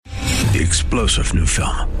The explosive new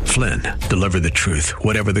film, Flynn, deliver the truth,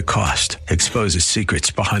 whatever the cost, exposes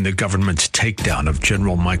secrets behind the government's takedown of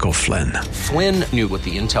General Michael Flynn. Flynn knew what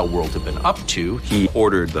the intel world had been up to. He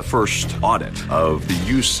ordered the first audit of the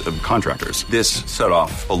use of contractors. This set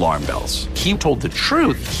off alarm bells. He told the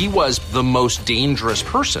truth. He was the most dangerous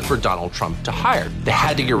person for Donald Trump to hire. They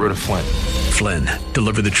had to get rid of Flynn. Flynn,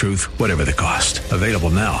 deliver the truth, whatever the cost. Available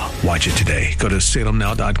now. Watch it today. Go to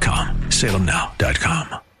salemnow.com.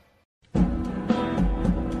 salemnow.com.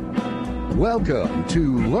 Welcome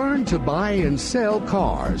to Learn to Buy and Sell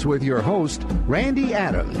Cars with your host, Randy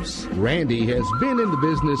Adams. Randy has been in the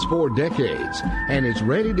business for decades and is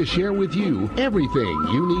ready to share with you everything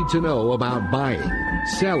you need to know about buying,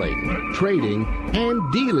 selling, trading,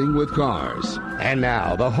 and dealing with cars. And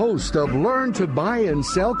now, the host of Learn to Buy and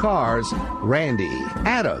Sell Cars, Randy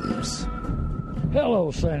Adams. Hello,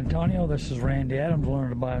 San Antonio. This is Randy Adams,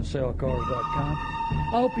 LearnToBuyAndSellCars.com.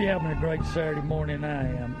 I hope you're having a great Saturday morning. I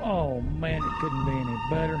am. Oh, man, it couldn't be any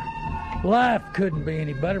better. Life couldn't be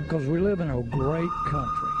any better because we live in a great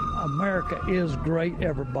country. America is great.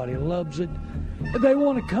 Everybody loves it. They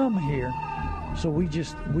want to come here. So we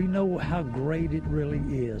know how great it really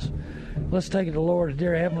is. Let's take it to the Lord.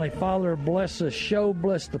 Dear Heavenly Father, bless this show,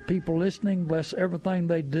 bless the people listening, bless everything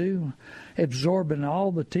they do, absorbing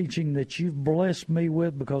all the teaching that you've blessed me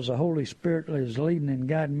with because the Holy Spirit is leading and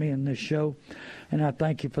guiding me in this show. And I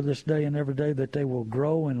thank you for this day and every day that they will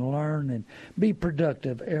grow and learn and be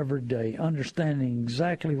productive every day, understanding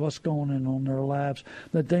exactly what's going on in their lives,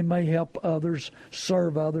 that they may help others,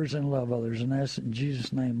 serve others, and love others. And that's in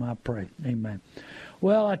Jesus' name I pray. Amen.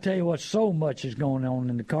 Well, I tell you what, so much is going on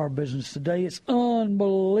in the car business today. It's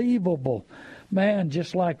unbelievable. Man,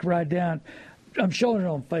 just like right down, I'm showing it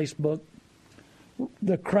on Facebook,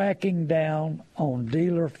 the cracking down on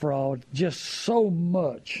dealer fraud, just so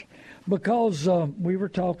much. Because we were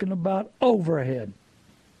talking about overhead.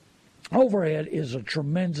 Overhead is a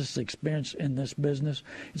tremendous expense in this business.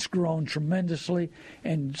 It's grown tremendously,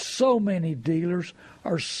 and so many dealers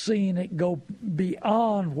are seeing it go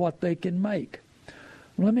beyond what they can make.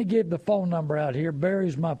 Let me give the phone number out here.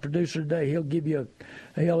 Barry's my producer today.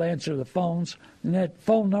 He'll answer the phones. And that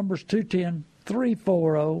phone number is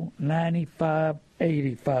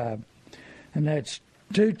 210-340-9585. And that's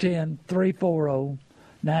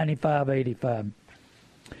 210-340-9585.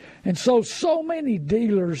 And so many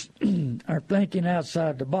dealers are thinking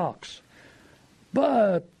outside the box.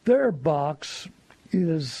 But their box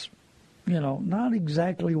is, not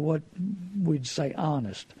exactly what we'd say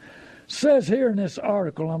honest. Says here in this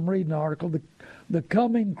article, I'm reading the article, the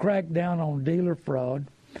coming crackdown on dealer fraud.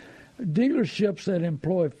 Dealerships that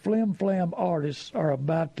employ flim-flam artists are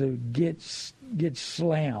about to get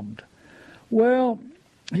slammed. Well,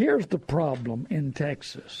 here's the problem in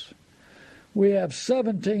Texas. We have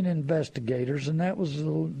 17 investigators, and that was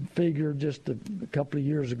the figure just a couple of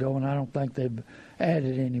years ago, and I don't think they've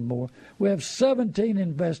added any more. We have 17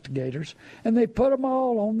 investigators, and they put them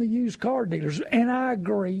all on the used car dealers. And I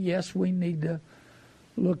agree, yes, we need to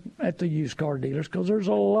look at the used car dealers because there's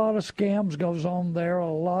a lot of scams goes on there,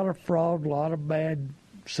 a lot of fraud, a lot of bad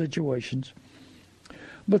situations.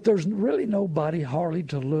 But there's really nobody hardly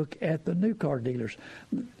to look at the new car dealers.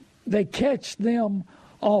 They catch them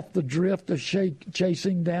off the drift of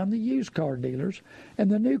chasing down the used car dealers,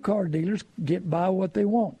 and the new car dealers get by what they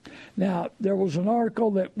want. Now, there was an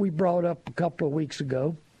article that we brought up a couple of weeks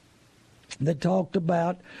ago that talked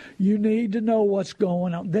about you need to know what's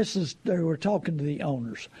going on. They were talking to the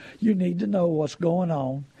owners. You need to know what's going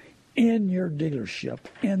on in your dealership,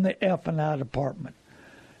 in the F&I department.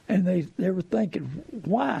 And they were thinking,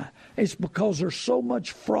 why? It's because there's so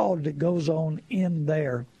much fraud that goes on in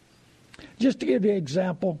there. Just to give you an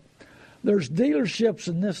example, there's dealerships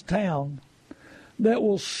in this town that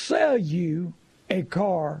will sell you a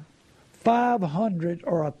car $500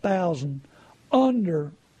 or $1,000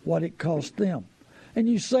 under what it cost them. And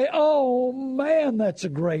you say, oh, man, that's a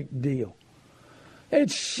great deal.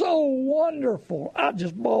 It's so wonderful. I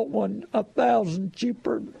just bought one $1,000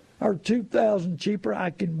 cheaper or $2,000 cheaper.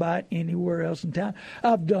 I can buy it anywhere else in town.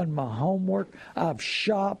 I've done my homework. I've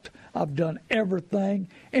shopped. I've done everything.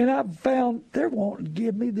 And I've found they won't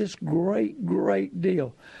give me this great, great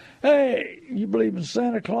deal. Hey, you believe in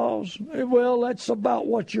Santa Claus? Well, that's about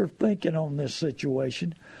what you're thinking on this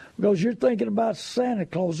situation. Because you're thinking about Santa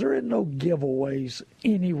Claus. There is no giveaways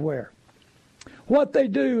anywhere. What they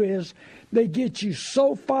do is they get you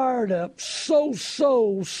so fired up, so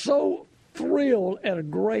thrilled at a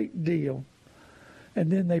great deal, and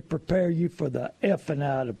then they prepare you for the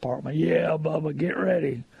F&I department. Yeah, Bubba, get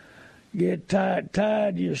ready. Get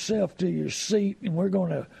tied yourself to your seat, and we're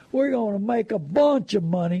gonna make a bunch of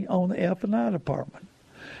money on the F&I department.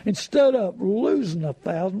 Instead of losing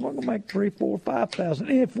 1,000, we're gonna make 3,000, 4,000, 5,000.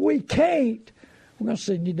 And if we can't, we're gonna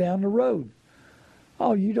send you down the road.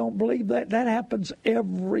 Oh, you don't believe that? That happens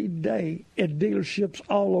every day at dealerships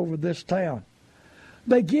all over this town.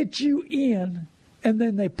 They get you in, and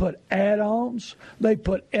then they put add-ons. They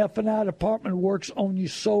put F&I department works on you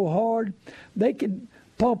so hard they can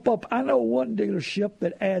pump up. I know one dealership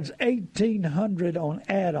that adds $1,800 on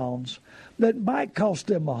add-ons that might cost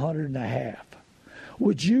them $100,500.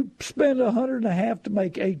 Would you spend $100,500 to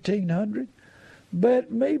make $1,800?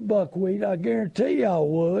 Bet me, Buckwheat, I guarantee you I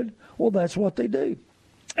would. Well, that's what they do.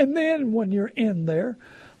 And then when you're in there,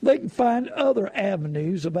 they can find other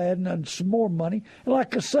avenues of adding some more money. And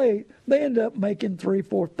like I say, they end up making $3,000,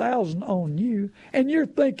 $4,000 on you, and you're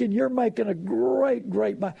thinking you're making a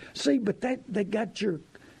great buy. See, but they got your.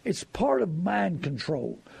 It's part of mind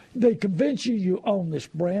control. They convince you own this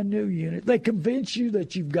brand new unit. They convince you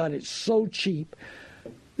that you've got it so cheap.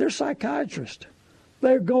 They're psychiatrists.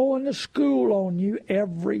 They're going to school on you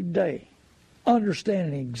every day,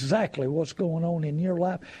 understanding exactly what's going on in your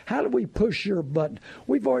life. How do we push your button?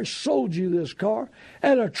 We've already sold you this car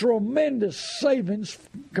at a tremendous savings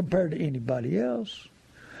compared to anybody else.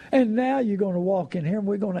 And now you're going to walk in here and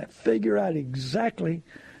we're going to figure out exactly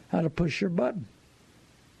how to push your button.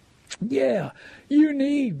 Yeah, you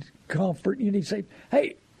need comfort. You need safety.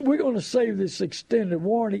 Hey, we're going to save this extended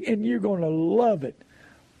warranty and you're going to love it.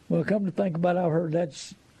 Well, come to think about it, I've heard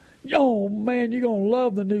that's, oh man, you're going to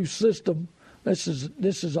love the new system. This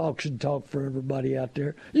is auction talk for everybody out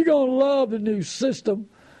there. You're going to love the new system.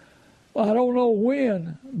 Well, I don't know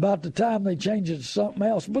when, about the time they change it to something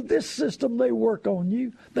else. But this system, they work on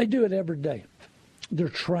you. They do it every day. They're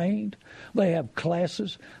trained. They have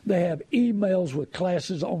classes. They have emails with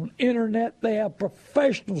classes on internet. They have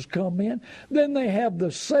professionals come in. Then they have the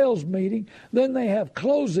sales meeting. Then they have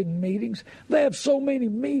closing meetings. They have so many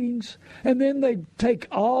meetings. And then they take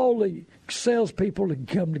all the salespeople to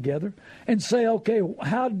come together and say, okay,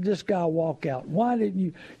 how did this guy walk out? Why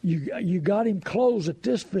didn't you got him closed at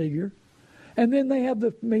this figure? And then they have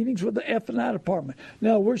the meetings with the F&I department.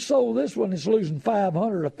 Now, we're sold this one, it's losing $500,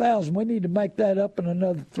 $1,000. We need to make that up in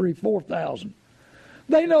another $3,000, $4,000.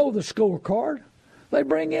 They know the scorecard. They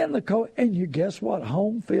bring in the code. And you guess what?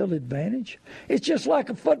 Home field advantage. It's just like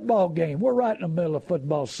a football game. We're right in the middle of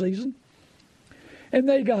football season. And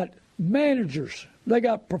they got managers. They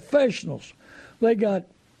got professionals. They got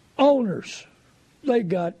owners. They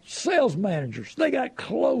got sales managers. They got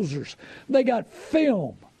closers. They got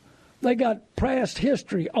film. They got past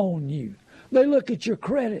history on you. They look at your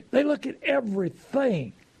credit. They look at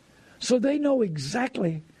everything. So they know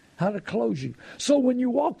exactly how to close you. So when you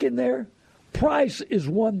walk in there, price is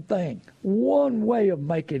one thing, one way of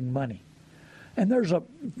making money. And there's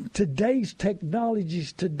today's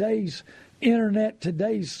technologies, today's internet,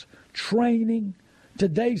 today's training,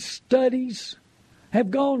 today's studies have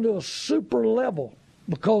gone to a super level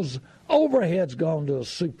because overhead's gone to a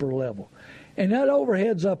super level. And that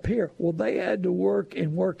overhead's up here. Well, they had to work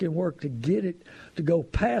and work and work to get it, to go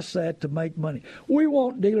past that to make money. We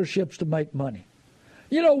want dealerships to make money.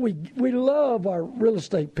 You know, we love our real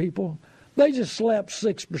estate people. They just slap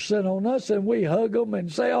 6% on us, and we hug them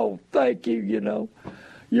and say, oh, thank you, you know.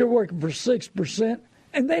 You're working for 6%.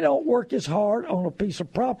 And they don't work as hard on a piece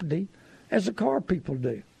of property as the car people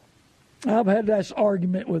do. I've had this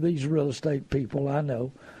argument with these real estate people, I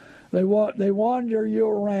know. They wander you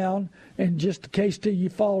around, and just in case till you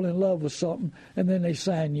fall in love with something, and then they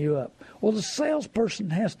sign you up. Well, the salesperson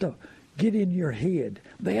has to get in your head.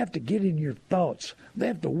 They have to get in your thoughts. They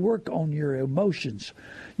have to work on your emotions,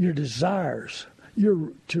 your desires,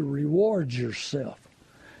 to reward yourself.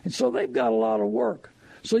 And so they've got a lot of work.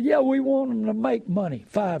 So, yeah, we want them to make money,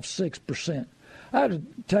 5-6%. I had to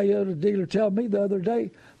tell you, the dealer told me the other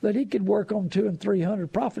day that he could work on 200 and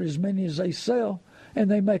 300 profit as many as they sell, and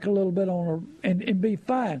they make a little bit on and be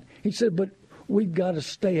fine. He said, but we've got to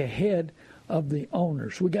stay ahead of the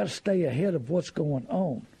owners. We've got to stay ahead of what's going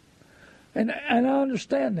on. And I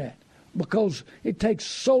understand that because it takes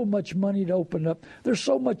so much money to open up. There's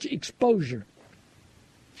so much exposure.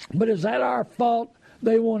 But is that our fault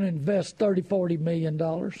they want to invest $30, $40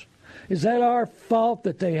 million? Is that our fault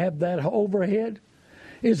that they have that overhead?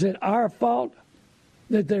 Is it our fault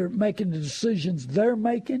that they're making the decisions they're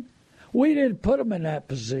making? We didn't put them in that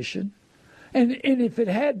position. And if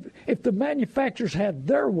the manufacturers had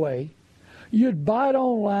their way, you'd buy it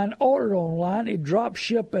online, order it online, it'd drop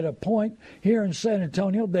ship at a point here in San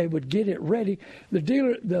Antonio. They would get it ready.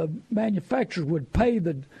 The manufacturers would pay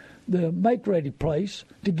the the make-ready place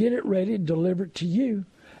to get it ready and deliver it to you,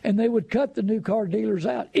 and they would cut the new car dealers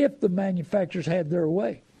out if the manufacturers had their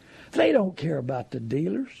way. They don't care about the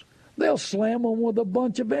dealers. They'll slam them with a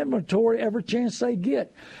bunch of inventory every chance they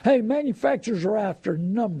get. Hey, manufacturers are after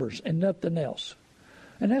numbers and nothing else.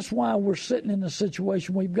 And that's why we're sitting in the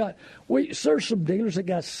situation we've got. There's some dealers that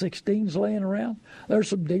got 16s laying around. There's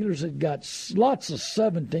some dealers that got lots of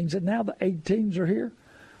 17s, and now the 18s are here.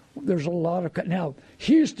 There's a lot of... Now,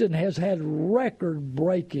 Houston has had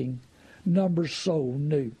record-breaking numbers sold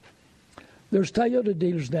new. There's Toyota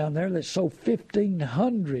dealers down there that sold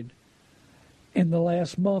 1,500 in the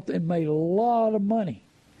last month and made a lot of money.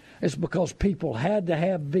 It's because people had to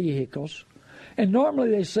have vehicles, and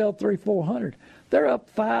normally they sell 300-400. They're up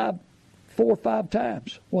 4 or 5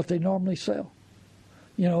 times what they normally sell.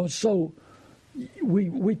 You know, so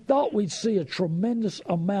we thought we'd see a tremendous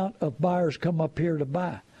amount of buyers come up here to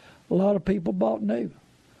buy. A lot of people bought new.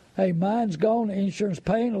 Hey, mine's gone, the insurance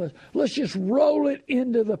paying. Let's just roll it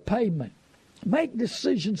into the payment. Make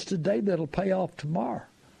decisions today that'll pay off tomorrow.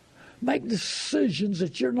 Make decisions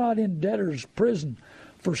that you're not in debtor's prison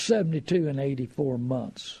for 72 and 84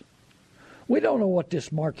 months. We don't know what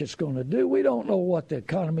this market's going to do. We don't know what the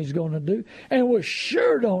economy's going to do. And we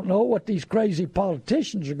sure don't know what these crazy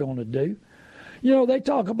politicians are going to do. You know, they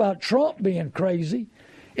talk about Trump being crazy.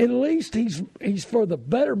 At least he's for the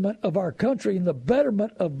betterment of our country and the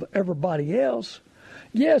betterment of everybody else.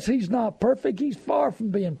 Yes, he's not perfect. He's far from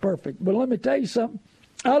being perfect. But let me tell you something.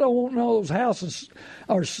 I don't want none of those houses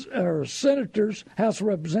or senators, House of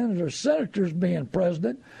Representatives, senators being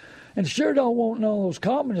president. And sure don't want none of those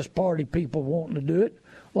Communist Party people wanting to do it,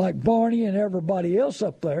 like Barney and everybody else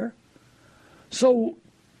up there. So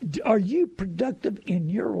are you productive in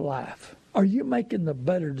your life? Are you making the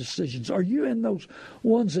better decisions? Are you in those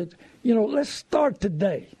ones that, you know, let's start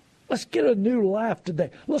today. Let's get a new life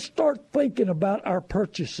today. Let's start thinking about our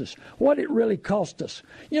purchases, what it really cost us.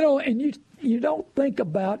 You know, and you don't think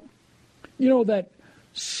about, you know, that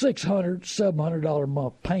 $600, $700 a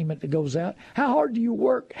month payment that goes out. How hard do you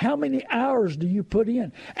work? How many hours do you put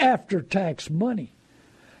in after tax money?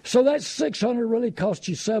 So that $600 really costs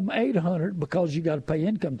you $700, $800 because you got to pay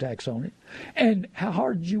income tax on it. And how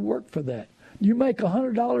hard did you work for that? You make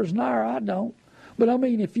 $100 an hour. I don't. But I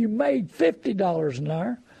mean, if you made $50 an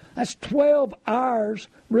hour, that's 12 hours,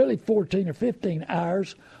 really 14 or 15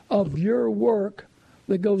 hours of your work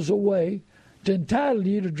that goes away to entitle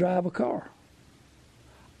you to drive a car.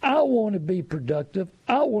 I want to be productive.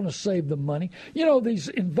 I want to save the money. You know, these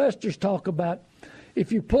investors talk about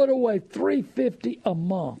if you put away $350 a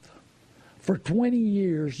month for 20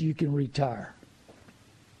 years, you can retire.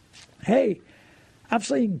 Hey, I've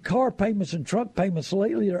seen car payments and truck payments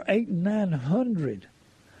lately are $800 and $900.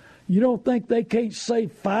 You don't think they can't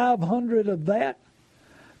save $500 of that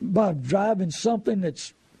by driving something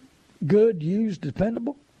that's good, used,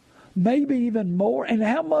 dependable? Maybe even more. And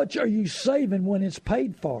how much are you saving when it's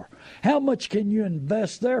paid for? How much can you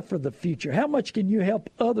invest there for the future? How much can you help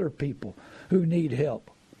other people who need help?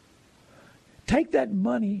 Take that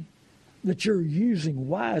money that you're using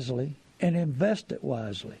wisely and invest it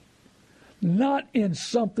wisely. Not in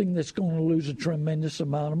something that's going to lose a tremendous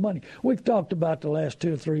amount of money. We've talked about the last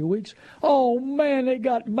 2 or 3 weeks. Oh, man, they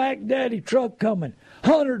got Mac Daddy truck coming,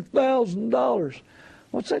 $100,000.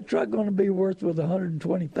 What's that truck going to be worth with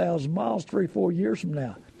 120,000 miles 3-4 years from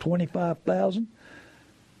now? 25,000.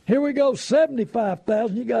 Here we go,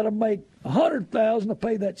 75,000. You got to make 100,000 to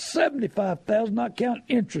pay that 75,000, not count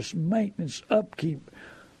interest, maintenance, upkeep,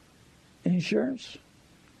 insurance.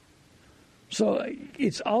 So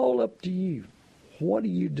it's all up to you. What are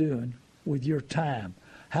you doing with your time?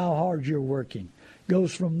 How hard you're working.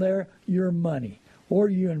 Goes from there, your money. Or are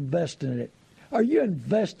you investing it? Are you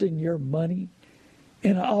investing your money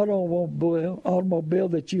in an automobile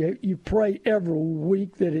that you pray every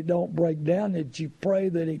week that it don't break down, that you pray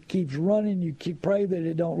that it keeps running, you pray that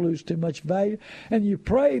it don't lose too much value, and you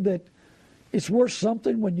pray that it's worth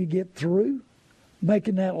something when you get through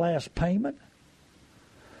making that last payment?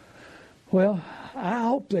 Well, I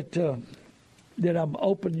hope that I'm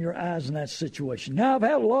opening your eyes in that situation. Now, I've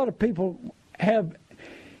had a lot of people have,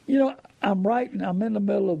 you know, I'm in the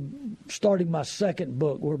middle of starting my second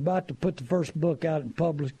book. We're about to put the first book out in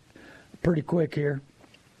public pretty quick here.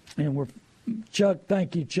 And Chuck,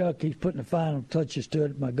 thank you, Chuck. He's putting the final touches to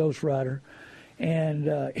it, my ghostwriter.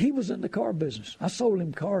 And he was in the car business. I sold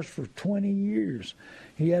him cars for 20 years.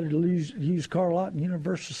 He had a used car lot in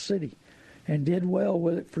Universal City and did well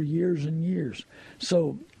with it for years and years.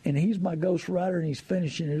 So, and he's my ghostwriter, and he's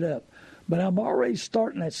finishing it up. But I'm already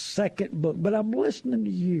starting that second book. But I'm listening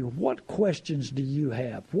to you. What questions do you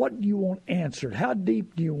have? What do you want answered? How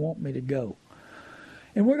deep do you want me to go?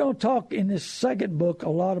 And we're going to talk in this second book a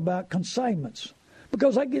lot about consignments,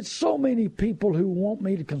 because I get so many people who want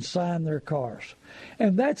me to consign their cars.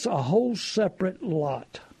 And that's a whole separate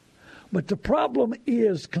lot. But the problem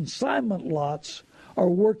is consignment lots are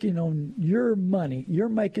working on your money. You're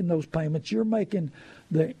making those payments. You're paying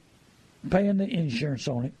the insurance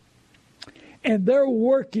on it. And they're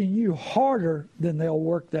working you harder than they'll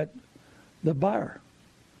work the buyer.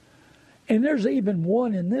 And there's even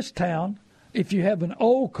one in this town, if you have an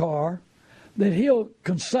old car, that he'll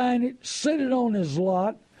consign it, sit it on his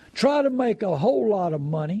lot, try to make a whole lot of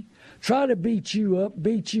money, try to beat you up,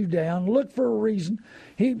 beat you down, look for a reason.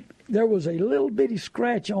 There was a little bitty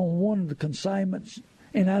scratch on one of the consignments,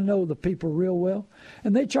 and I know the people real well,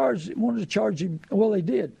 and they wanted to charge him, well, they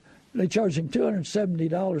did. They charged him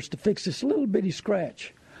 $270 to fix this little bitty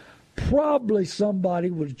scratch. Probably somebody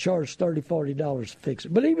would have charged $30, $40 to fix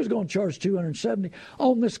it. But he was going to charge $270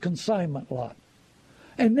 on this consignment lot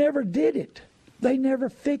and never did it. They never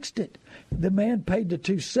fixed it. The man paid the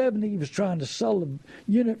 $270. He was trying to sell the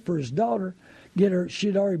unit for his daughter.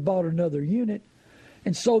 She'd already bought another unit.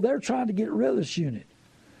 And so they're trying to get rid of this unit.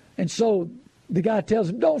 And so the guy tells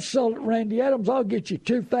him, don't sell it, Randy Adams. I'll get you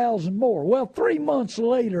 $2,000 more. Well, 3 months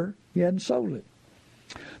later, he hadn't sold it.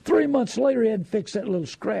 3 months later, he hadn't fixed that little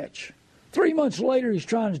scratch. 3 months later, he's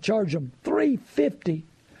trying to charge him $350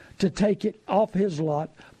 to take it off his lot.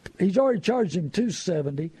 He's already charged him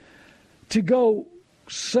 $270 to go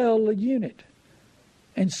sell the unit.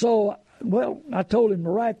 And so, well, I told him the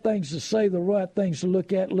right things to say, the right things to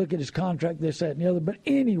look at his contract, this, that, and the other. But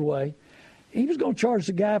anyway, he was going to charge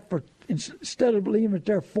the guy for, instead of leaving it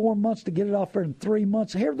there 4 months, to get it off there in 3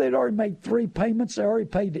 months. Here they'd already made 3 payments. They already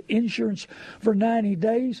paid the insurance for 90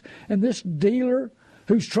 days. And this dealer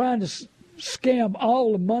who's trying to scam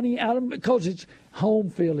all the money out of them because it's home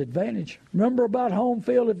field advantage. Remember about home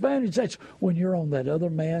field advantage? That's when you're on that other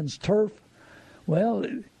man's turf. Well,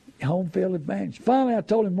 home field advantage. Finally, I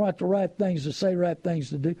told him the right things to say, right things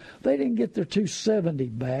to do. They didn't get their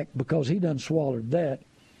 $270 back because he done swallowed that.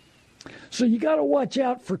 So you got to watch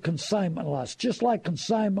out for consignment lots, just like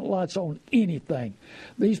consignment lots on anything.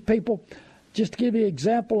 These people, just to give you an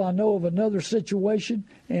example, I know of another situation,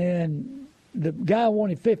 and the guy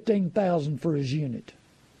wanted $15,000 for his unit.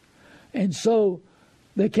 And so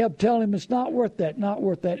they kept telling him it's not worth that, not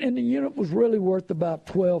worth that. And the unit was really worth about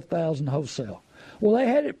 $12,000 wholesale. Well, they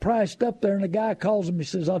had it priced up there, and the guy calls him. He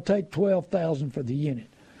says, I'll take $12,000 for the unit.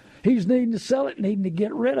 He's needing to sell it, needing to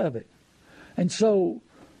get rid of it. And so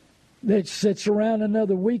it sits around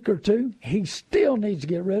another week or two. He still needs to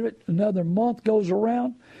get rid of it. Another month goes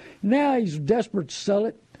around. Now he's desperate to sell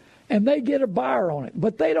it, and they get a buyer on it.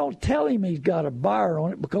 But they don't tell him he's got a buyer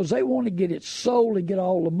on it because they want to get it sold and get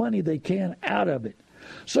all the money they can out of it.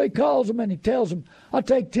 So he calls them and he tells them, I'll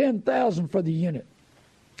take $10,000 for the unit.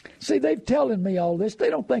 See, they're telling me all this. They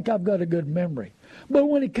don't think I've got a good memory. But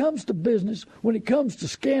when it comes to business, when it comes to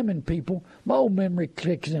scamming people, my old memory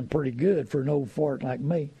kicks in pretty good for an old fart like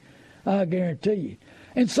me. I guarantee you.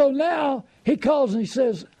 And so now he calls and he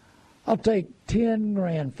says, I'll take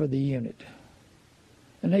 $10,000 for the unit.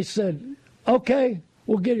 And they said, okay,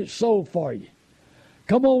 we'll get it sold for you.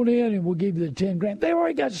 Come on in and we'll give you the $10,000. They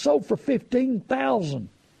already got it sold for $15,000.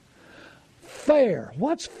 Fair.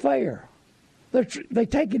 What's fair? They're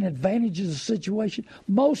taking advantage of the situation.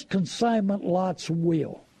 Most consignment lots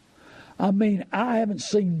will. I mean, I haven't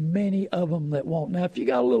seen many of them that won't. Now, if you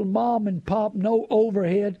got a little mom and pop, no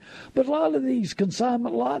overhead, but a lot of these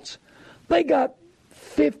consignment lots, they got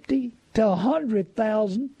 $50,000 to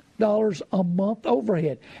 $100,000 a month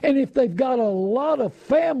overhead. And if they've got a lot of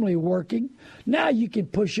family working, now you can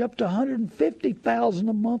push up to $150,000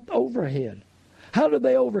 a month overhead. How do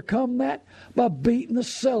they overcome that? By beating the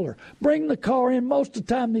seller. Bring the car in. Most of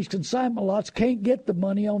the time, these consignment lots can't get the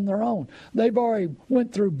money on their own. They've already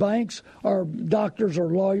went through banks or doctors or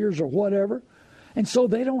lawyers or whatever, and so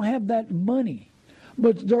they don't have that money.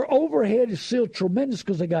 But their overhead is still tremendous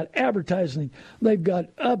because they got advertising, they've got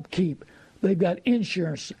upkeep, they've got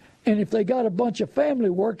insurance, and if they got a bunch of family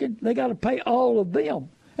working, they got to pay all of them.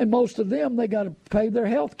 And most of them, they got to pay their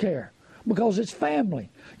health care because it's family.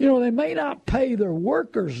 You know, they may not pay their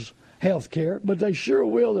workers health care, but they sure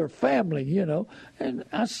will their family, you know. And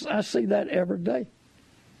I see that every day.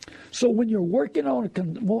 So when you're working on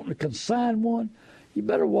wanting to consign one, you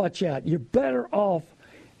better watch out. You're better off.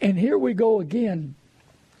 And here we go again.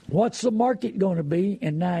 What's the market going to be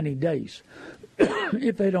in 90 days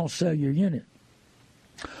if they don't sell your unit?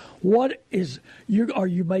 Are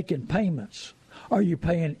you making payments? Are you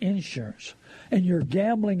paying insurance? And you're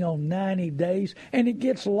gambling on 90 days, and it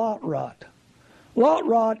gets lot rot. Lot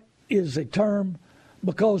rot is a term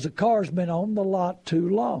because the car's been on the lot too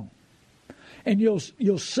long. And you'll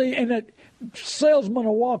see, and the salesman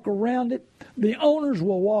will walk around it. The owners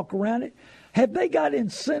will walk around it. Have they got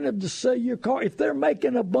incentive to sell your car? If they're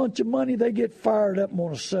making a bunch of money, they get fired up and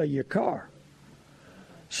want to sell your car.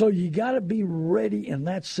 So you got to be ready in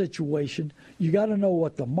that situation. You got to know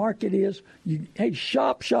what the market is. Hey,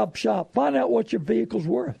 shop. Find out what your vehicle's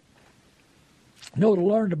worth. Go to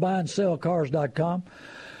learntobuyandSellCars.com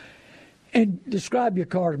and describe your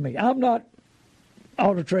car to me. I'm not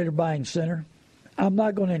Auto Trader Buying Center. I'm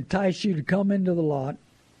not going to entice you to come into the lot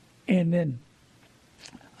and then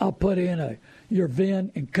I'll put in your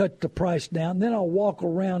VIN and cut the price down. Then I'll walk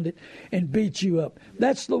around it and beat you up.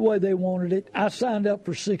 That's the way they wanted it. I signed up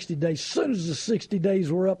for 60 days. As soon as the 60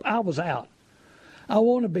 days were up, I was out. I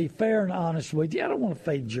want to be fair and honest with you. I don't want to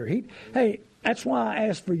fade your heat. Hey, that's why I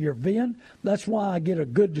ask for your VIN. That's why I get a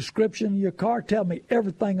good description of your car. Tell me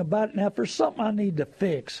everything about it. Now, if there's something I need to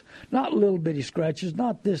fix, not little bitty scratches,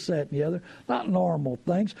 not this, that, and the other, not normal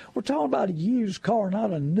things. We're talking about a used car,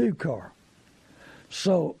 not a new car.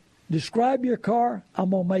 So describe your car. I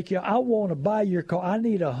want to buy your car. I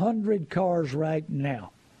need 100 cars right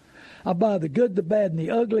now. I'll buy the good, the bad, and the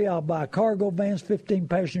ugly. I'll buy cargo vans,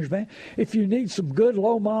 15-passenger vans. If you need some good,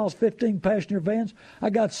 low-miles, 15-passenger vans, I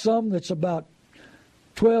got some that's about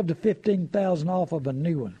 $12,000 to $15,000 off of a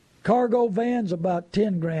new one. Cargo vans, about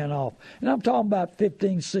 $10,000 off. And I'm talking about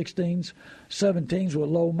 15s, 16s, 17s with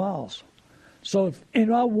low miles. So,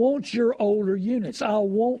 and I want your older units. I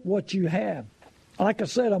want what you have. Like I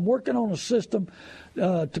said, I'm working on a system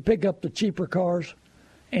to pick up the cheaper cars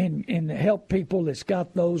and help people that's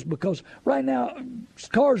got those, because right now,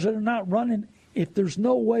 cars that are not running, if there's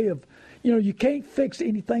no way of, you can't fix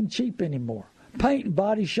anything cheap anymore. Paint and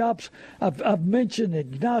body shops, I've mentioned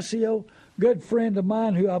Ignacio, good friend of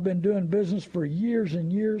mine who I've been doing business for years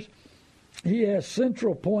and years. He has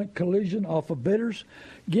Central Point Collision off of Bitters.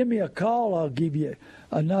 Give me a call. I'll give you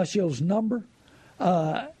Ignacio's number.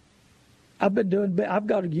 I've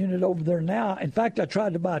got a unit over there now. In fact, I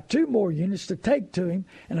tried to buy 2 more units to take to him,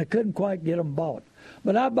 and I couldn't quite get them bought.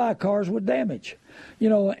 But I buy cars with damage,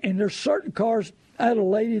 and there's certain cars. I had a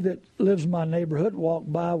lady that lives in my neighborhood walk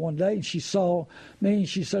by one day, and she saw me, and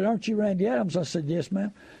she said, "Aren't you Randy Adams?" I said, "Yes,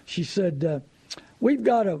 ma'am." She said, "We've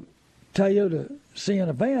got a Toyota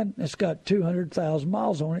Sienna van that's got 200,000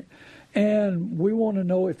 miles on it, and we want to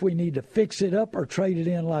know if we need to fix it up or trade it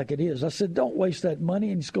in like it is." I said, "Don't waste that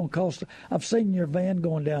money, and it's going to cost. I've seen your van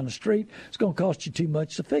going down the street. It's going to cost you too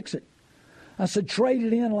much to fix it." I said, "Trade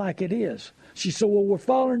it in like it is." She said, "Well, we're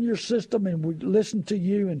following your system, and we listen to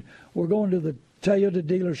you, and we're going to the Toyota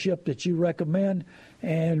dealership that you recommend,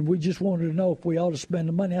 and we just wanted to know if we ought to spend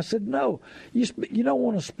the money." I said, "No, you don't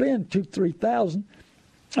want to spend $2,000-3,000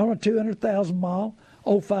 on a 200,000 mile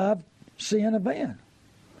 05 Sienna van.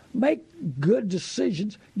 Make good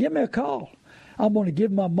decisions. Give me a call. I'm going to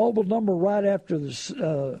give my mobile number right after this.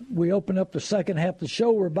 We open up the second half of the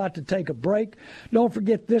show. We're about to take a break. Don't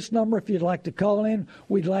forget this number if you'd like to call in.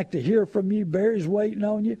 We'd like to hear from you. Barry's waiting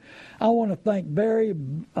on you. I want to thank Barry,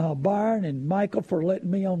 Byron, and Michael for letting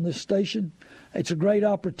me on this station. It's a great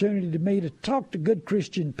opportunity to me to talk to good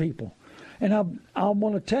Christian people. And I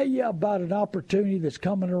want to tell you about an opportunity that's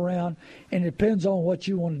coming around, and it depends on what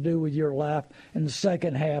you want to do with your life in the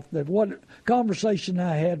second half. That what conversation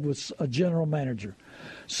I had with a general manager.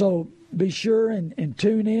 So be sure and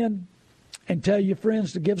tune in and tell your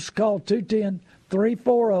friends to give us a call,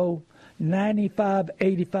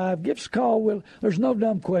 210-340-9585. Give us a call. There's no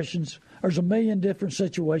dumb questions. There's a million different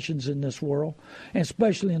situations in this world, and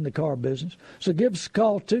especially in the car business. So give us a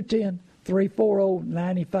call,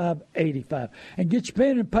 210-340-9585. And get your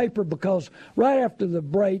pen and paper, because right after the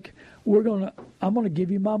break, I'm going to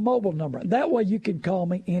give you my mobile number. That way you can call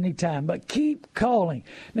me anytime. But keep calling.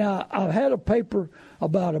 Now, I had a paper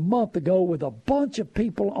about a month ago with a bunch of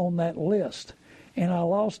people on that list, and I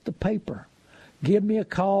lost the paper. Give me a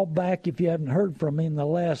call back if you haven't heard from me in the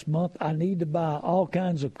last month. I need to buy all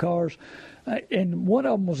kinds of cars. And one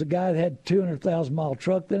of them was a guy that had a 200,000-mile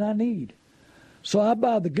truck that I need. So I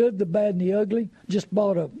buy the good, the bad, and the ugly. Just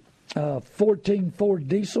bought a 14 Ford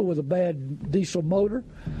diesel with a bad diesel motor.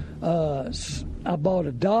 I bought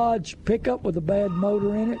a Dodge pickup with a bad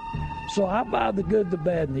motor in it. So I buy the good, the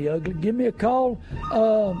bad, and the ugly. Give me a call.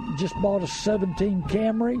 Just bought a 17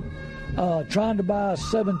 Camry. Trying to buy a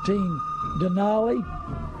 17 Denali.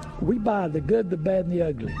 We buy the good, the bad, and the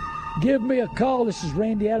ugly. Give me a call. This is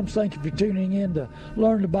Randy Adams. Thank you for tuning in to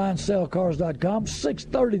LearnToBuyAndSellCars.com.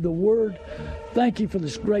 630 The Word. Thank you for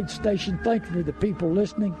this great station. Thank you for the people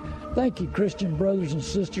listening. Thank you, Christian brothers and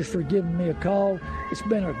sisters, for giving me a call. It's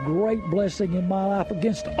been a great blessing in my life.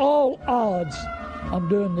 Against all odds, I'm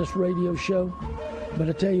doing this radio show. But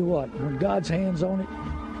I tell you what, when God's hand's on it,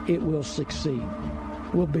 it will succeed.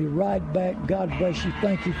 We'll be right back. God bless you.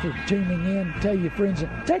 Thank you for tuning in. Tell your friends.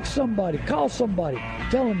 Text somebody. Call somebody.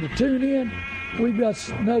 Tell them to tune in. We've got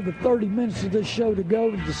another 30 minutes of this show to go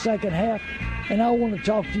to the second half. And I want to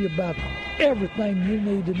talk to you about everything you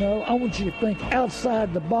need to know. I want you to think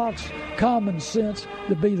outside the box, common sense,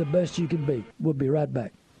 to be the best you can be. We'll be right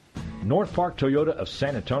back. North Park Toyota of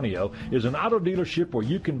San Antonio is an auto dealership where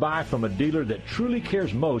you can buy from a dealer that truly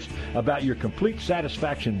cares most about your complete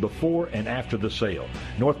satisfaction before and after the sale.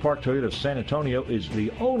 North Park Toyota of San Antonio is the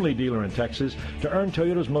only dealer in Texas to earn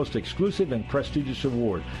Toyota's most exclusive and prestigious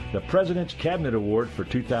award, the President's Cabinet Award for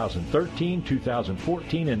 2013,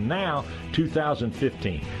 2014, and now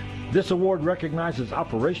 2015. This award recognizes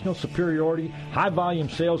operational superiority, high-volume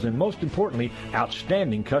sales, and most importantly,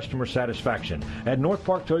 outstanding customer satisfaction. At North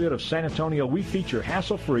Park Toyota of San Antonio, we feature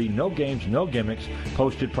hassle-free, no games, no gimmicks,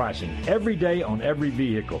 posted pricing every day on every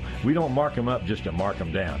vehicle. We don't mark them up just to mark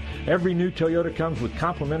them down. Every new Toyota comes with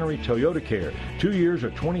complimentary Toyota Care, 2 years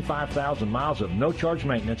or 25,000 miles of no-charge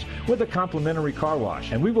maintenance with a complimentary car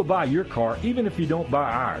wash. And we will buy your car even if you don't buy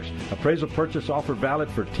ours. Appraisal purchase offer valid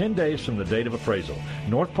for 10 days from the date of appraisal.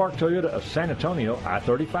 North Park Toyota of San Antonio,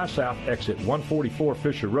 I-35 South, exit 144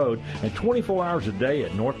 Fisher Road, and 24 hours a day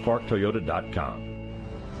at northparktoyota.com.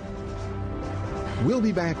 We'll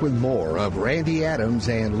be back with more of Randy Adams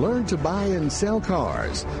and Learn to Buy and Sell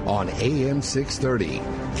Cars on AM 630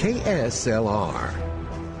 KSLR.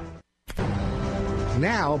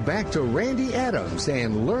 Now back to Randy Adams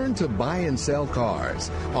and Learn to Buy and Sell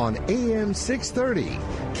Cars on AM 630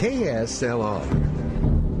 KSLR.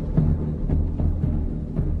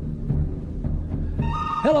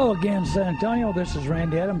 Hello again, San Antonio. This is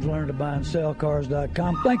Randy Adams,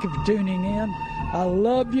 LearnToBuyAndSellCars.com. Thank you for tuning in. I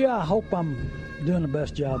love you. I hope I'm doing the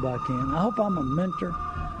best job I can. I hope I'm a mentor.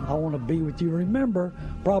 I want to be with you. Remember,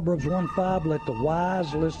 Proverbs 1:5, let the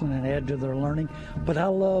wise listen and add to their learning. But I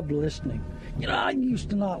love listening. You know, I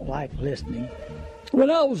used to not like listening.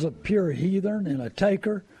 When I was a pure heathen and a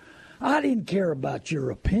taker, I didn't care about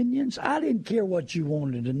your opinions. I didn't care what you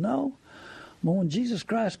wanted to know. But when Jesus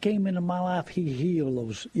Christ came into my life, he healed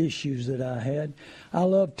those issues that I had. I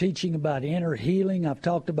love teaching about inner healing. I've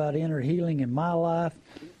talked about inner healing in my life.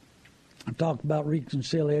 I've talked about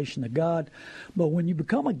reconciliation to God. But when you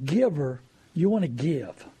become a giver, you want to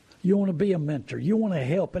give. You want to be a mentor. You want to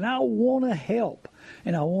help. And I want to help.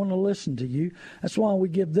 And I want to listen to you. That's why we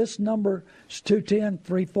give this number. It's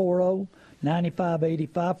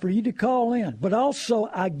 210-340-9585 for you to call in. But also,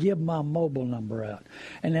 I give my mobile number out.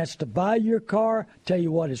 And that's to buy your car, tell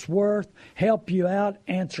you what it's worth, help you out,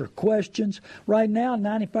 answer questions. Right now,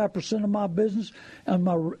 95% of my business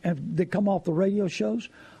that come off the radio shows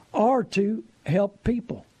are to help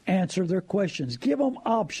people answer their questions. Give them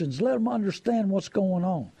options. Let them understand what's going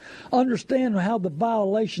on. Understand how the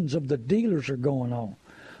violations of the dealers are going on.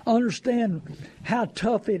 Understand how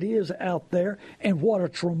tough it is out there and what a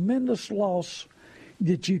tremendous loss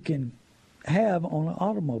that you can have on an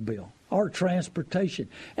automobile or transportation.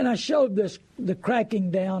 And I showed the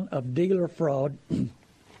cracking down of dealer fraud.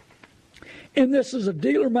 And this is a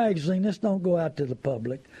dealer magazine. This don't go out to the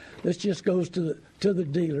public. This just goes to the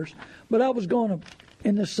dealers. But I was going to,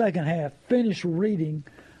 in the second half, finish reading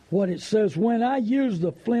what it says. When I use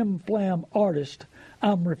the flim-flam artist,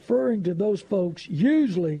 I'm referring to those folks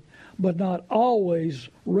usually, but not always,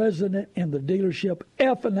 resident in the dealership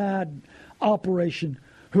F&I operation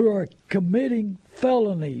who are committing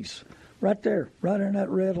felonies. Right there, right in that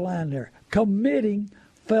red line there. Committing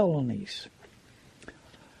felonies.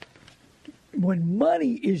 When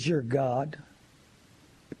money is your God,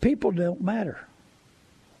 people don't matter.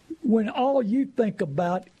 When all you think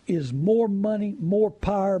about is more money, more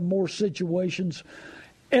power, more situations,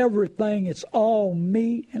 everything, it's all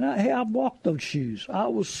me. And I've walked those shoes. I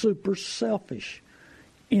was super selfish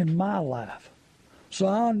in my life. So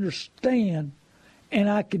I understand, and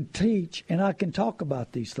I can teach, and I can talk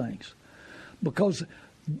about these things. Because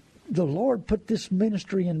the Lord put this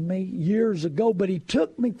ministry in me years ago, but he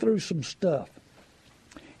took me through some stuff.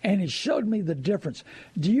 And he showed me the difference.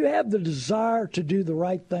 Do you have the desire to do the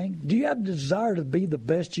right thing? Do you have the desire to be the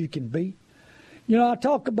best you can be? You know, I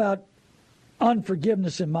talk about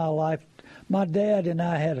unforgiveness in my life. My dad and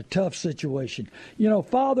I had a tough situation. You know,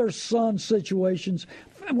 father-son situations,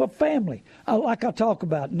 well, family. Like I talk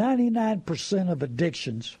about, 99% of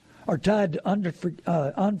addictions are tied to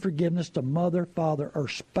unforgiveness to mother, father, or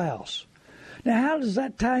spouse. Now, how does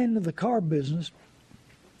that tie into the car business?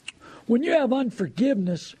 When you have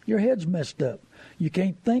unforgiveness, your head's messed up. You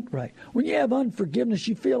can't think right. When you have unforgiveness,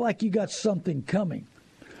 you feel like you got something coming.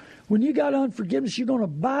 When you got unforgiveness, you're going to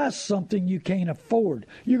buy something you can't afford.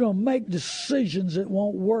 You're going to make decisions that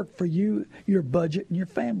won't work for you, your budget, and your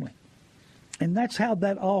family. And that's how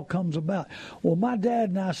that all comes about. Well, my dad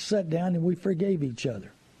and I sat down and we forgave each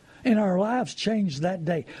other. And our lives changed that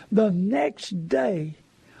day. The next day,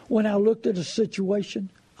 when I looked at a situation,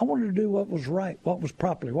 I wanted to do what was right, what was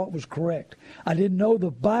properly, what was correct. I didn't know the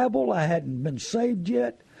Bible. I hadn't been saved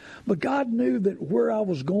yet. But God knew that where I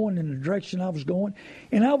was going, in the direction I was going,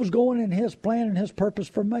 and I was going in His plan and His purpose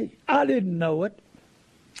for me. I didn't know it,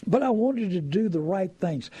 but I wanted to do the right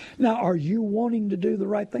things. Now, are you wanting to do the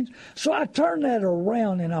right things? So I turned that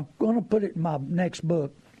around, and I'm going to put it in my next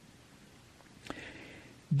book.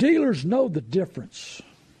 Dealers know the difference,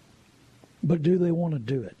 but do they want to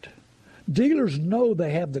do it? Dealers know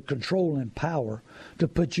they have the control and power to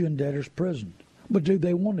put you in debtor's prison. But do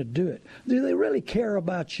they want to do it? Do they really care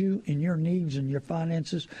about you and your needs and your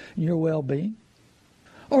finances and your well-being?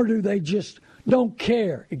 Or do they just don't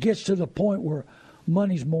care? It gets to the point where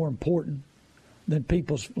money's more important than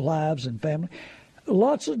people's lives and family.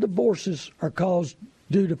 Lots of divorces are caused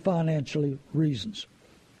due to financial reasons.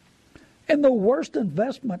 And the worst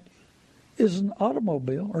investment is an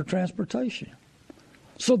automobile or transportation.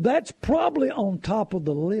 So that's probably on top of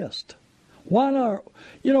the list. Why not?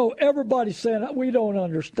 You know, everybody's saying we don't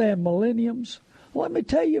understand millenniums. Well, let me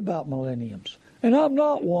tell you about millenniums. And I'm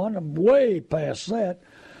not one. I'm way past that.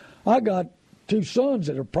 I got 2 sons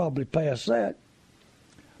that are probably past that.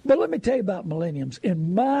 But let me tell you about millenniums.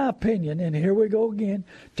 In my opinion, and here we go again,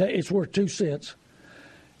 it's worth 2 cents.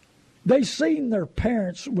 They seen their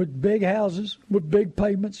parents with big houses, with big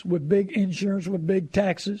payments, with big insurance, with big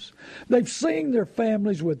taxes. They've seen their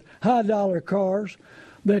families with high-dollar cars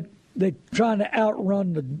that they're trying to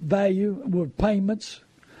outrun the value with payments.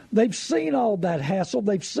 They've seen all that hassle.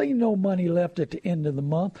 They've seen no money left at the end of the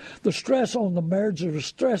month, the stress on the marriage, the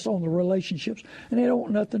stress on the relationships, and they don't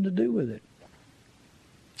want nothing to do with it.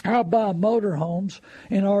 I buy motorhomes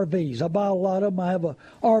and RVs. I buy a lot of them. I have a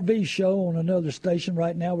RV show on another station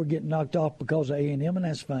right now. We're getting knocked off because of A&M, and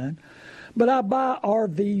that's fine. But I buy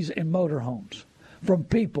RVs and motorhomes from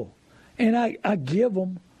people, and I give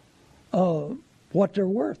them what they're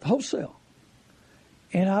worth, wholesale,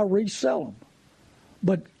 and I resell them.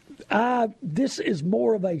 But this is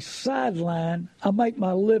more of a sideline. I make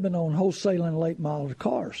my living on wholesaling late model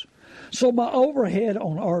cars. So my overhead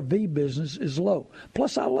on RV business is low.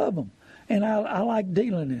 Plus, I love them, and I like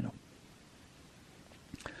dealing in them.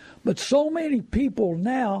 But so many people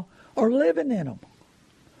now are living in them.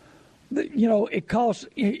 You know, it costs.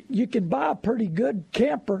 You can buy a pretty good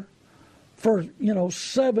camper for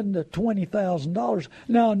 $7,000 to $20,000.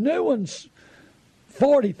 Now a new one's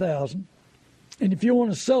 $40,000, and if you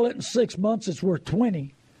want to sell it in 6 months, it's worth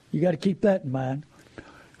 $20,000. You got to keep that in mind.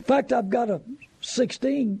 In fact, I've got a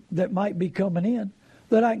 16 that might be coming in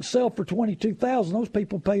that I can sell for $22,000. Those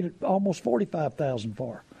people paid almost $45,000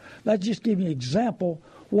 for. That just gives you an example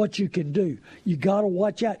what you can do. You got to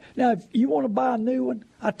watch out. Now, if you want to buy a new one,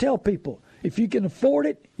 I tell people, if you can afford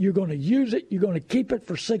it, you're going to use it, you're going to keep it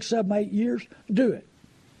for 6, 7, 8 years, do it.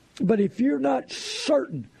 But if you're not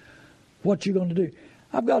certain what you're going to do,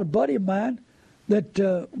 I've got a buddy of mine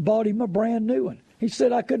that bought him a brand new one. He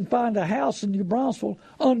said, I couldn't find a house in New Braunfels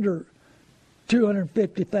under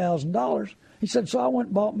 $250,000. He said, so I went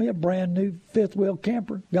and bought me a brand new fifth wheel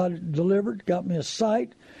camper, got it delivered, got me a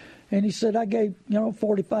site, and he said I gave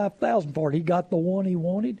 $45,000 for it. He got the one he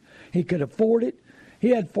wanted. He could afford it. He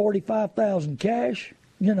had $45,000 cash.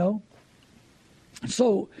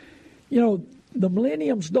 So, the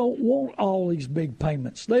millenniums don't want all these big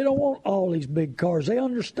payments. They don't want all these big cars. They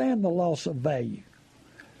understand the loss of value,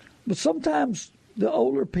 but sometimes the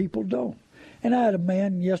older people don't. And I had a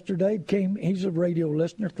man yesterday came. He's a radio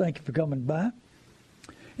listener. Thank you for coming by.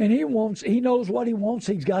 And he knows what he wants.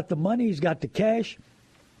 He's got the money. He's got the cash.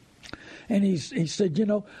 And he said,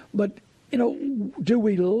 but do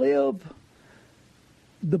we live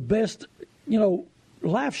the best?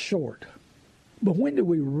 Life's short. But when do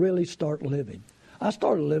we really start living? I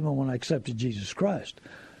started living when I accepted Jesus Christ.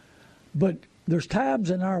 But there's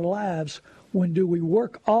times in our lives when do we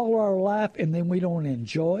work all our life and then we don't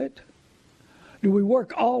enjoy it? Do we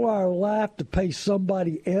work all our life to pay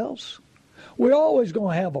somebody else? We're always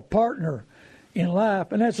going to have a partner in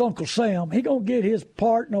life, and that's Uncle Sam. He's going to get his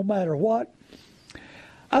part no matter what.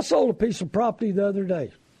 I sold a piece of property the other day.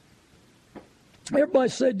 Everybody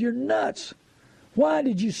said, you're nuts. Why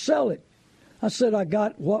did you sell it? I said, I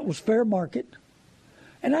got what was fair market,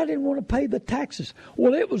 and I didn't want to pay the taxes.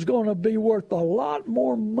 Well, it was going to be worth a lot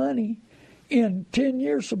more money in 10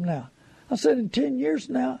 years from now. I said, in 10 years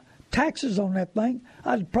now, taxes on that thing,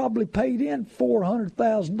 I'd probably paid in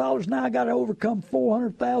 $400,000. Now I got to overcome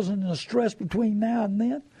 $400,000 in the stress between now and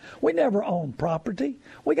then. We never own property.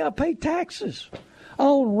 We got to pay taxes. I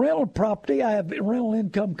own rental property. I have rental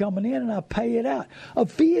income coming in, and I pay it out. A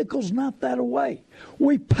vehicle's not that way.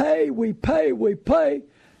 We pay,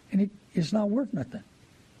 and it's not worth nothing.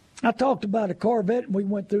 I talked about a Corvette, and we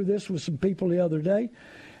went through this with some people the other day,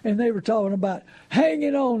 and they were talking about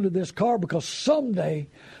hanging on to this car because someday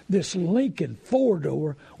this Lincoln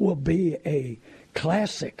four-door will be a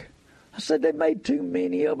classic. I said, they made too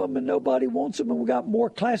many of them, and nobody wants them, and we got more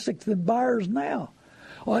classics than buyers now.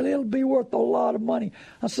 Well, it'll be worth a lot of money.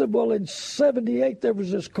 I said, well, in 78, there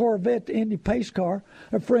was this Corvette, the Indy Pace car,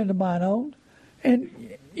 a friend of mine owned. And,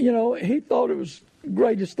 you know, he thought it was the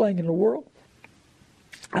greatest thing in the world.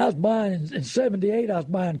 I was buying, in 78, I was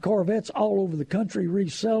buying Corvettes all over the country,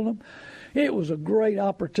 reselling them. It was a great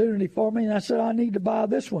opportunity for me. And I said, I need to buy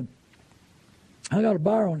this one. I got a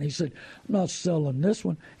buyer on it. He said, I'm not selling this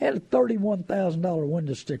one. It had a $31,000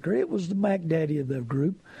 window sticker. It was the Mac Daddy of the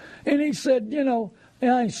group. And he said, you know,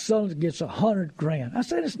 I ain't selling it, gets $100,000. I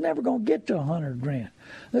said, it's never going to get to $100,000.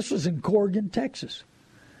 This was in Corrigan, Texas.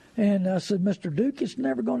 And I said, Mr. Duke, it's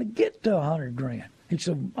never going to get to $100,000. He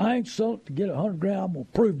said, I ain't selling it to get $100,000. I'm going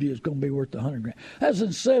to prove to you it's going to be worth $100,000. That was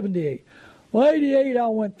in 78. Well, 88, I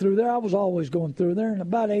went through there. I was always going through there. And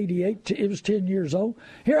about 88, it was 10 years old.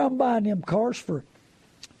 Here I'm buying them cars for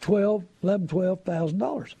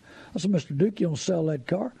 $12,000. I said, Mr. Duke, you don't sell that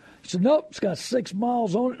car? He said, nope, it's got 6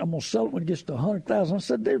 miles on it. I'm going to sell it when it gets to 100,000. I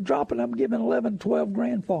said, they're dropping. I'm giving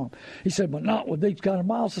 $11,000-12,000 for them. He said, but not with these kind of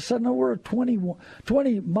miles. I said, no, we're a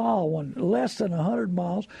 20-mile one, less than 100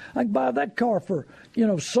 miles. I can buy that car for, you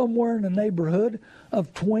know, somewhere in the neighborhood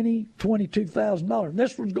of $22,000.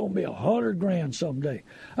 This one's going to be $100,000 someday.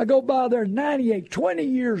 I go by there, 98, 20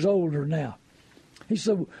 years older now. He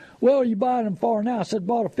said, well, are you buying them for now? I said,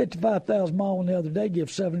 bought a 55,000 mile one the other day, give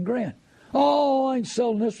 $7,000. Oh, I ain't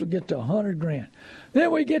selling this. We'll get to $100,000.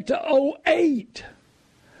 Then we get to 08.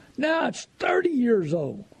 Now it's 30 years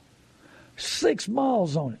old. 6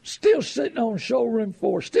 miles on it. Still sitting on showroom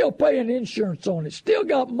floor. Still paying insurance on it. Still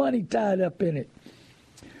got money tied up in it.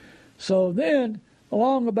 So then,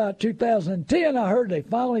 along about 2010, I heard they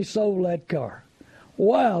finally sold that car.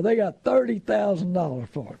 Wow, they got $30,000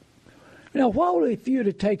 for it. Now, what if you'd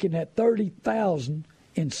have taken that $30,000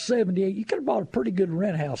 in 78? You could have bought a pretty good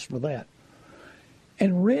rent house for that.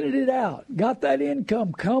 And rented it out, got that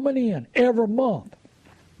income coming in every month.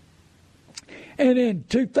 And in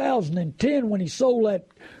 2010, when he sold that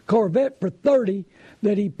Corvette for $30,000,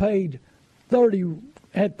 that he paid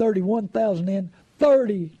had $31,000 in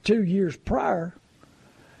 32 years prior,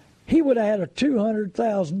 he would have had a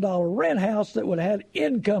 $200,000 rent house that would have had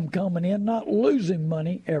income coming in, not losing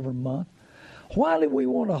money every month. Why do we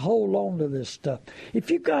want to hold on to this stuff? If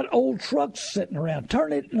you got old trucks sitting around,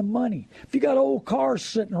 turn it into money. If you got old cars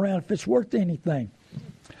sitting around, if it's worth anything.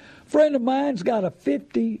 A friend of mine's got a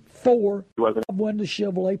 54 window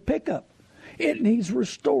Chevrolet pickup. It needs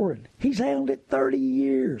restoring. He's handled it 30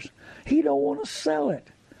 years. He don't want to sell it.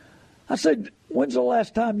 I said, when's the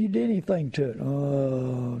last time you did anything to it?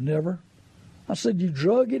 Oh, never. I said, you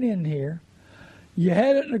drug it in here. You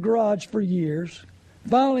had it in the garage for years.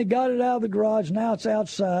 Finally got it out of the garage. Now it's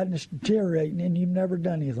outside and it's deteriorating, and you've never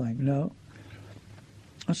done anything. No.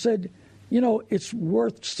 I said, you know, it's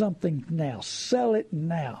worth something now. Sell it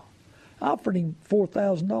now. I offered him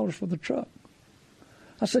 $4,000 for the truck.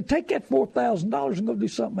 I said, take that $4,000 and go do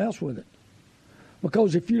something else with it.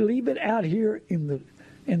 Because if you leave it out here in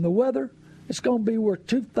the weather, it's going to be worth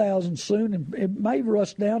 $2,000 soon, and it may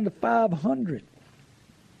rust down to $500.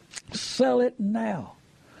 Sell it now.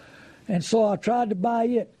 And so I tried to buy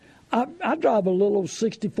it. I drive a little old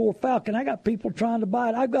 64 Falcon. I got people trying to buy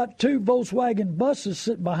it. I've got 2 Volkswagen buses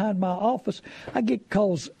sitting behind my office. I get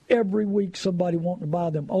calls every week, somebody wanting to buy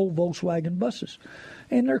them old Volkswagen buses.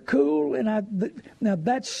 And they're cool. And now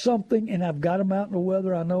that's something, and I've got them out in the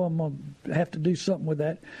weather. I know I'm going to have to do something with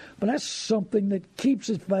that. But that's something that keeps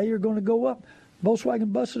its value going to go up.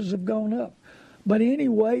 Volkswagen buses have gone up. But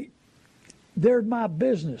anyway, they're my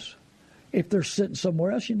business. If they're sitting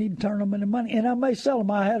somewhere else, you need to turn them into money. And I may sell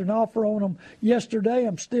them. I had an offer on them yesterday.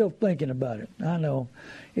 I'm still thinking about it. I know.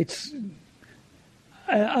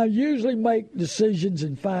 I usually make decisions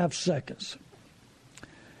in 5 seconds.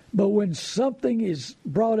 But when something is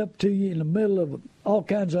brought up to you in the middle of all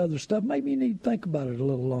kinds of other stuff, maybe you need to think about it a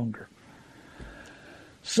little longer.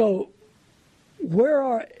 So where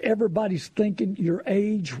are everybody's thinking, your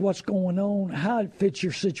age, what's going on, how it fits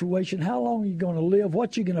your situation, how long are you going to live,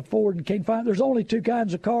 what you can afford and can't find. There's only two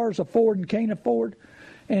kinds of cars, afford and can't afford.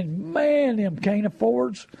 And, man, them can't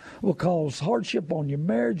affords will cause hardship on your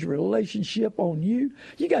marriage, relationship, on you.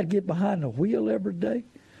 You got to get behind the wheel every day.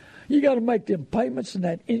 You got to make them payments and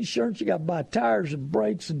that insurance. You got to buy tires and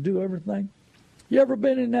brakes and do everything. You ever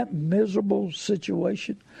been in that miserable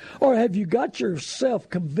situation? Or have you got yourself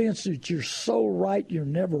convinced that you're so right, you're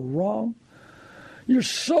never wrong? You're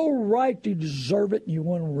so right you deserve it and you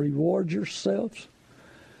want to reward yourselves?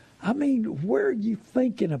 I mean, where are you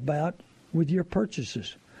thinking about with your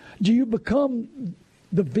purchases? Do you become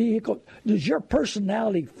the vehicle? Does your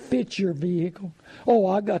personality fit your vehicle? Oh,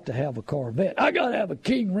 I got to have a Corvette. I got to have a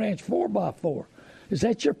King Ranch 4x4. Is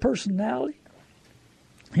that your personality?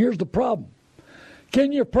 Here's the problem.